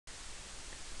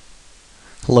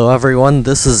Hello everyone,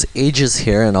 this is Aegis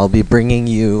here, and I'll be bringing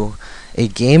you a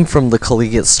game from the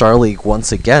Collegiate Star League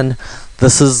once again.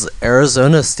 This is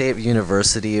Arizona State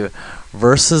University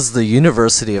versus the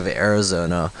University of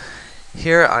Arizona.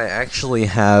 Here I actually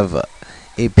have a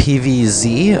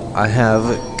PvZ. I have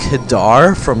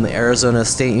Quedar from the Arizona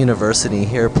State University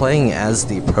here playing as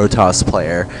the protoss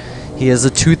player. He is a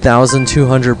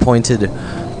 2,200 pointed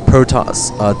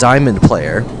protoss diamond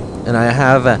player, and I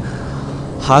have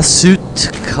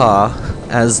Haustka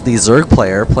as the zerg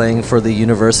player playing for the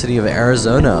University of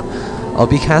Arizona. I'll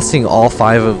be casting all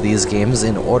 5 of these games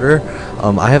in order.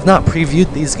 I have not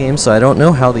previewed these games, so I don't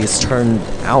know how these turned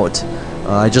out.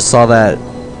 I just saw that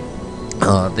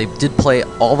they did play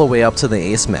all the way up to the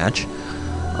ace match.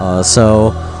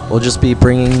 So we'll just be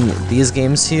bringing these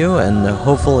games to you, and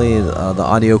hopefully the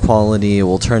audio quality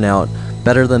will turn out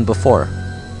better than before.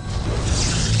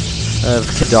 I have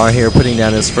Quedar here putting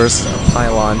down his first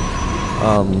pylon.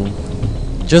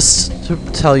 Just to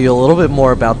tell you a little bit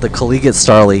more about the Collegiate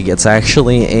Star League, it's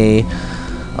actually a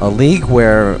league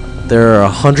where there are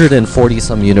 140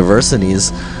 some universities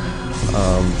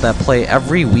that play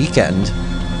every weekend.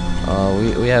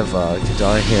 We have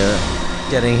Quedar here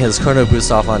getting his chrono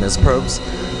boost off on his probes.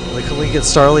 The Collegiate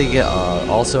Star League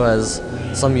also has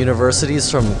some universities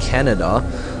from Canada.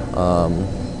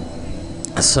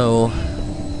 So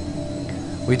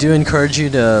we do encourage you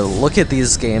to look at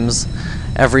these games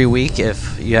every week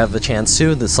if you have the chance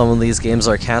to. That some of these games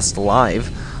are cast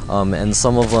live, and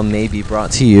some of them may be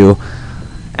brought to you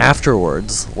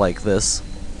afterwards, like this.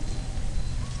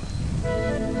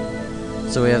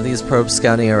 So we have these probes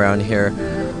scouting around here.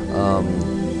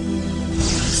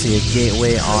 See a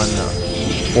gateway on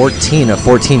 14, a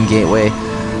 14 gateway.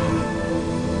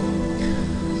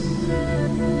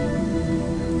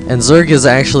 And Zerg is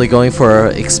actually going for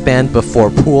expand before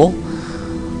pool.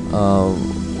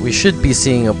 We should be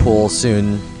seeing a pool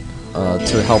soon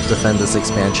to help defend this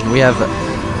expansion. We have a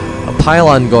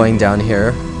pylon going down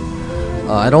here.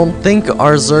 I don't think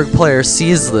our Zerg player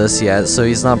sees this yet, so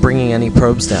he's not bringing any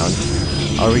probes down.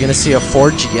 Are we going to see a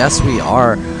forge? Yes, we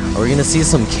are. Are we going to see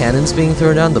some cannons being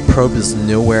thrown down? The probe is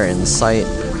nowhere in sight.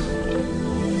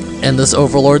 And this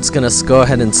Overlord's going to go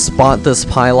ahead and spot this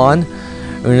pylon.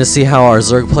 We're going to see how our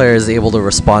Zerg player is able to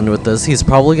respond with this. He's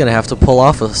probably going to have to pull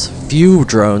off a few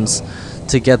drones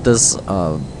to get this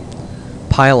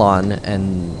pylon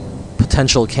and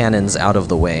potential cannons out of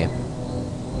the way.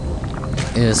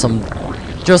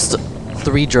 Just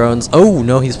 3 drones. Oh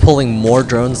no, he's pulling more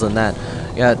drones than that.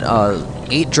 We got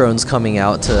 8 drones coming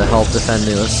out to help defend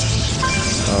this.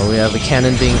 We have a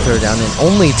cannon being thrown down. It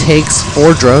only takes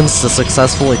 4 drones to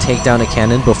successfully take down a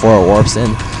cannon before it warps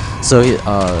in. So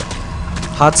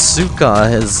Haustka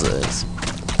has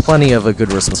plenty of a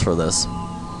good response for this.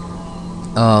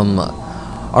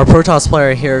 Our protoss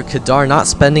player here, Quedar, not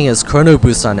spending his chrono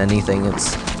boost on anything.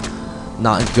 It's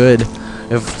not good.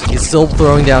 If he's still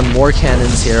throwing down more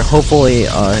cannons here, hopefully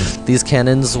these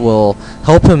cannons will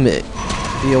help him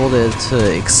be able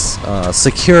to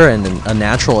secure a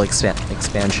natural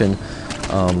expansion.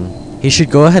 He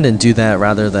should go ahead and do that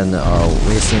rather than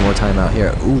wasting more time out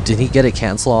here. Ooh, did he get a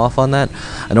cancel off on that?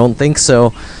 I don't think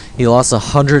so. He lost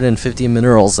 150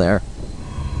 minerals there.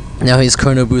 Now he's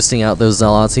chrono boosting out those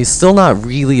zealots. He's still not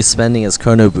really spending his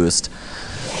chrono boost.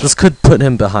 This could put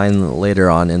him behind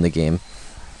later on in the game.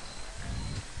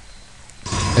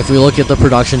 If we look at the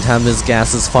production tab, his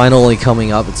gas is finally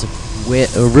coming up. It's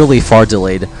a really far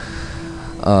delayed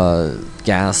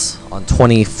gas on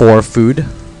 24 food.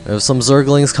 We have some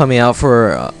Zerglings coming out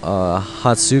for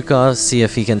Haustka, see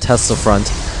if he can test the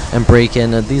front and break in.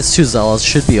 These 2 zealots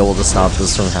should be able to stop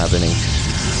this from happening.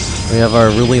 We have our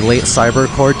really late cyber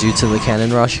core due to the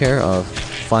cannon rush here,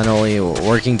 finally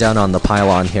working down on the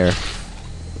pylon here.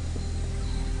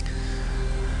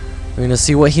 We're going to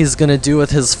see what he's going to do with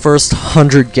his first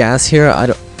 100 gas here.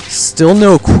 Still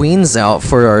no queens out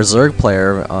for our Zerg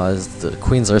player. The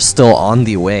queens are still on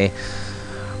the way,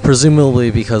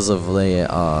 presumably because of the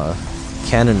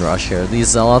cannon rush here. These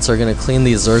zealots are going to clean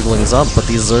these Zerglings up, but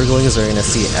these Zerglings are going to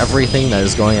see everything that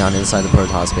is going on inside the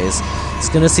Protoss base. He's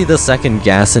going to see the second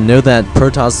gas and know that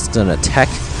Protoss is going to tech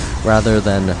rather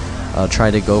than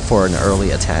try to go for an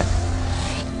early attack.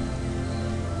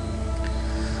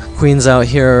 Queens out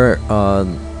here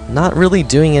not really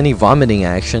doing any vomiting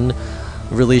action.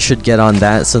 Really should get on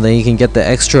that so that you can get the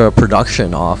extra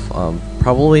production off.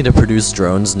 Probably to produce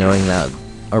drones, knowing that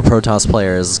our Protoss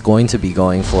player is going to be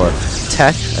going for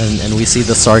tech, and we see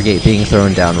the Stargate being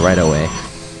thrown down right away.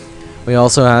 We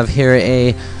also have here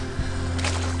a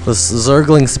This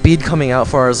Zergling speed coming out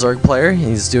for our Zerg player.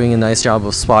 He's doing a nice job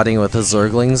of spotting with his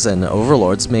Zerglings and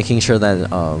Overlords, making sure that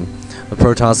the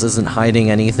Protoss isn't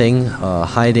hiding anything.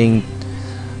 Hiding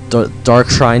Dark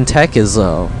Shrine tech is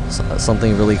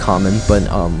something really common, but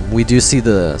we do see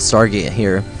the Stargate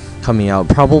here coming out.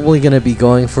 Probably going to be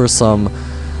going for some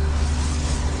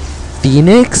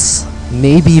Phoenix,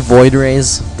 maybe Void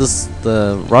Rays.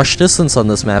 The rush distance on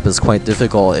this map is quite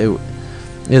difficult. It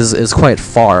is quite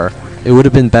far. It would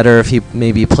have been better if he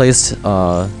maybe placed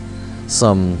a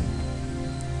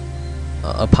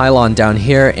pylon down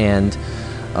here and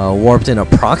warped in a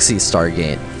proxy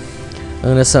Stargate. I'm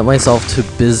gonna set myself to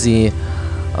busy.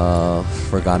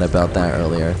 Forgot about that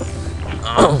earlier.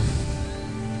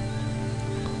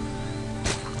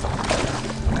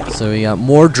 So we got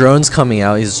more drones coming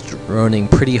out. He's droning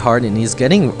pretty hard, and he's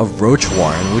getting a Roach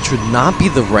Warren, which would not be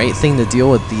the right thing to deal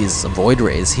with these Void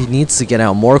Rays. He needs to get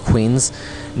out more Queens,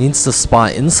 needs to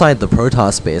spot inside the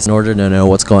Protoss base in order to know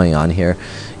what's going on here.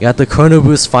 You got the Chrono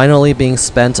Boost finally being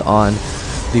spent on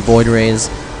the Void Rays.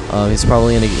 He's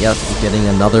probably going to be getting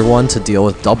another one to deal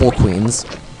with double Queens.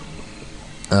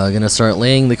 Gonna start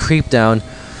laying the creep down,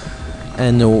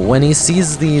 and when he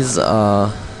sees these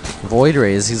Void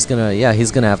Rays, he's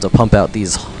gonna have to pump out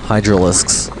these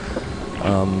Hydralisks.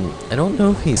 I don't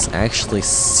know if he's actually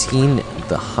seen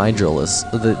the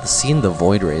seen the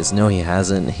Void Rays. No, he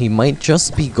hasn't. He might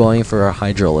just be going for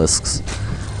Hydralisks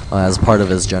as part of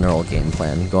his general game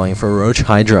plan, going for Roach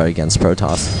Hydra against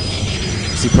Protoss.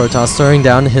 See Protoss throwing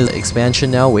down his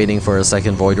expansion now, waiting for a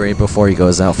second Void Ray before he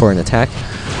goes out for an attack.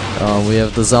 We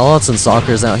have the Zealots and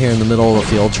Stalkers out here in the middle of the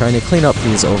field trying to clean up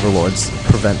these Overlords,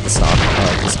 prevent the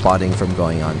spotting from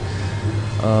going on.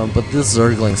 But this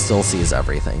Zergling still sees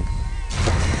everything.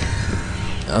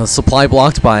 Supply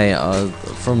blocked by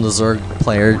from the Zerg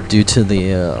player due to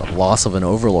the loss of an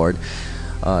Overlord.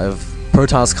 If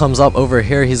Protoss comes up over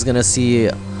here, he's gonna see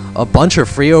a bunch of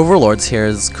free Overlords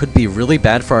here. This could be really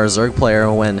bad for our Zerg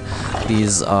player when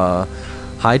these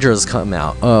Hydras come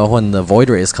out, when the Void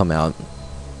Rays come out.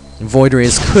 Void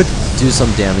Rays could do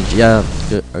some damage. Yeah,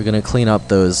 are gonna clean up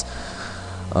those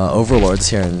Overlords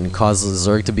here and cause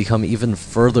the Zerg to become even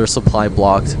further supply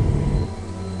blocked.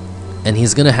 And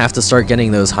he's gonna have to start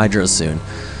getting those Hydras soon.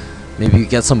 Maybe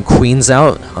get some Queens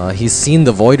out. He's seen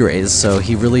the Void Rays, so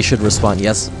he really should respond.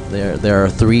 Yes, there are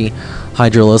 3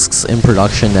 Hydralisks in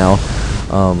production now.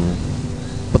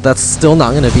 But that's still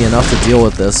not going to be enough to deal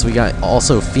with this. We got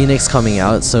also Phoenix coming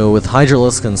out, so with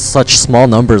Hydralisk in such small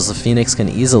numbers, the Phoenix can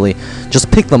easily just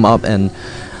pick them up and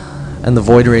the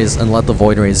Void Rays, and let the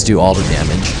Void Rays do all the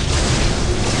damage.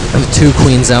 I have 2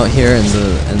 Queens out here, and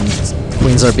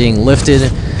Queens are being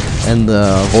lifted, and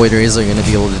the Void Rays are going to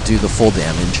be able to do the full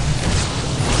damage.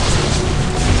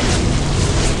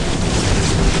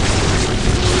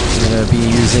 Be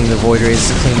using the Void Rays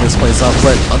to clean this place up,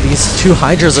 but these 2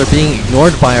 Hydras are being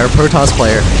ignored by our Protoss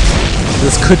player.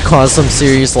 This could cause some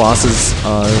serious losses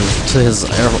to his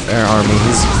air army.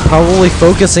 He's probably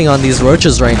focusing on these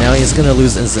Roaches right now. He's going to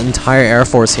lose his entire air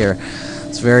force here.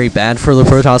 It's very bad for the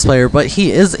Protoss player, but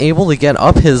he is able to get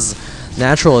up his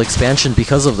natural expansion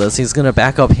because of this. He's going to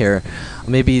back up here.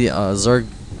 Maybe Zerg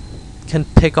can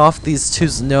pick off these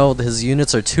 2. No, his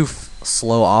units are too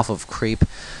slow off of creep.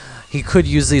 He could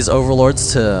use these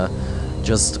Overlords to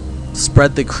just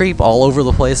spread the creep all over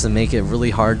the place and make it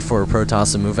really hard for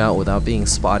Protoss to move out without being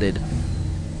spotted.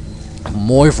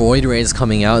 More Void Rays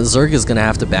coming out. Zerg is going to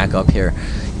have to back up here.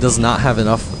 He does not have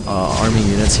enough army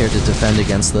units here to defend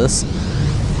against this.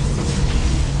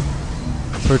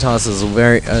 Protoss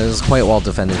is quite well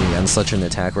defended against such an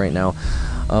attack right now.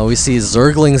 We see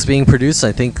Zerglings being produced.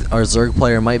 I think our Zerg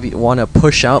player might want to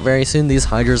push out very soon. These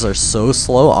Hydras are so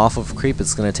slow off of creep,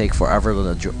 it's going to take forever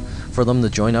for them to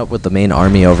join up with the main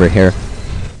army over here.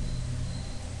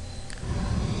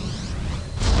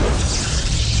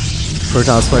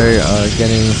 Protoss player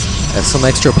getting some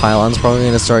extra pylons, probably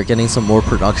going to start getting some more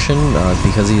production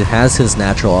because he has his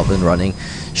natural up and running.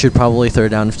 Should probably throw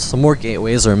down some more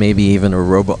gateways or maybe even a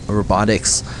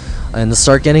robotics. And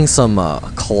start getting some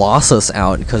Colossus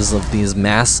out because of these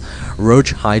mass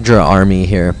Roach Hydra army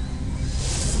here.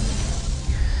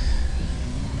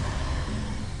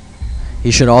 He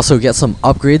should also get some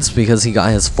upgrades because he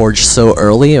got his Forge so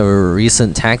early. A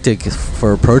recent tactic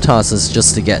for Protoss is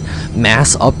just to get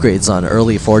mass upgrades on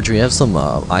early Forge. We have some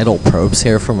idle probes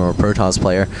here from a Protoss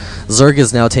player. Zerg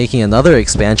is now taking another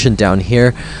expansion down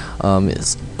here.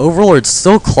 His Overlord's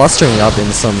still clustering up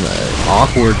in some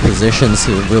awkward positions.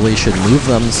 He really should move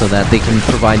them so that they can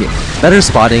provide better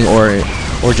spotting or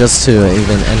just to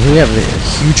even... And we have a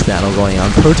huge battle going on.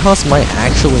 Protoss might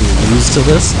actually lose to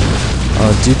this.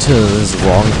 Due to his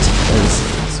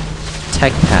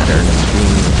tech pattern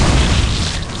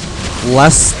being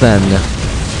less than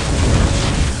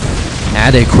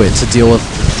adequate to deal with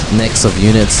mix of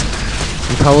units.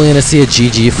 We're probably going to see a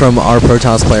GG from our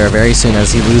Protoss player very soon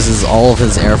as he loses all of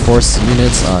his Air Force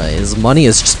units. His money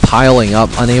is just piling up,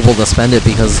 unable to spend it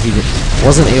because he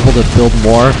wasn't able to build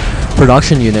more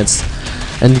production units.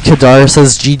 And Quedar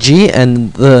says GG,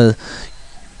 and the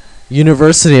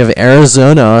University of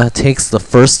Arizona takes the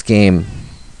first game.